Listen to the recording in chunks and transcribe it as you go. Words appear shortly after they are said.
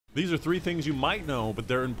These are 3 things you might know, but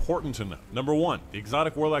they're important to know. Number 1, the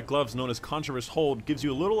exotic Warlock gloves known as Contraverse Hold gives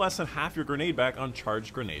you a little less than half your grenade back on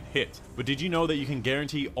charged grenade hits. But did you know that you can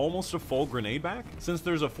guarantee almost a full grenade back? Since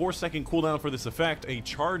there's a 4-second cooldown for this effect, a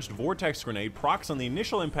charged vortex grenade procs on the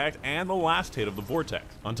initial impact and the last hit of the vortex,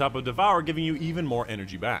 on top of Devour giving you even more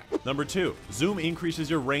energy back. Number 2, zoom increases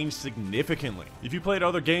your range significantly. If you played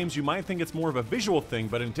other games, you might think it's more of a visual thing,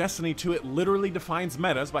 but in Destiny 2 it literally defines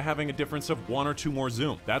metas by having a difference of 1 or 2 more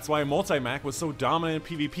zoom. That's why Multimach was so dominant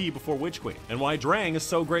in PvP before Witch Queen, and why Drang is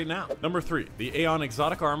so great now. Number 3, the Aeon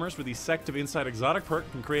exotic armors with the Sect of Inside exotic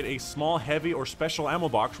perk can create a small, heavy, or special ammo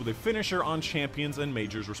box with a finisher on champions and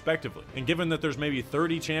majors respectively. And given that there's maybe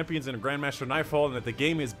 30 champions in a Grandmaster Nightfall and that the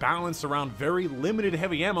game is balanced around very limited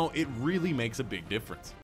heavy ammo, it really makes a big difference.